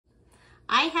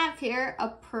I have here a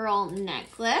pearl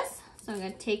necklace. So I'm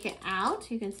going to take it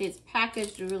out. You can see it's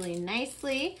packaged really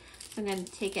nicely. So I'm going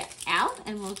to take it out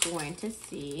and we're going to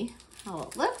see how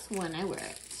it looks when I wear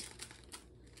it.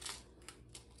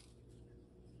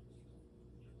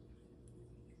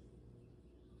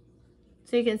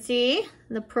 So you can see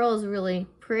the pearl is really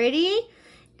pretty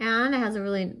and it has a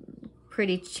really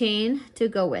pretty chain to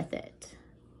go with it.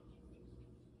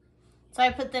 So I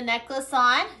put the necklace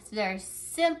on. It's very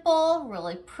simple,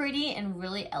 really pretty, and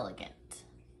really elegant.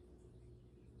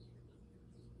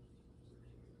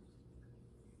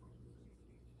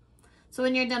 So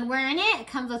when you're done wearing it, it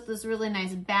comes with this really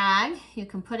nice bag. You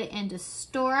can put it into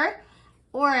store,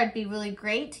 or it'd be really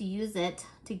great to use it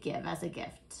to give as a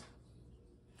gift.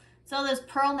 So this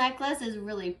pearl necklace is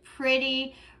really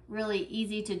pretty, really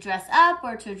easy to dress up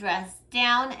or to dress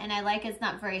down, and I like it's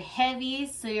not very heavy,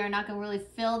 so you're not gonna really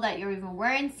feel that you're even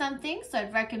wearing something. So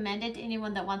I'd recommend it to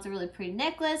anyone that wants a really pretty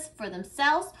necklace for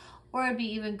themselves, or it'd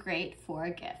be even great for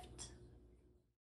a gift.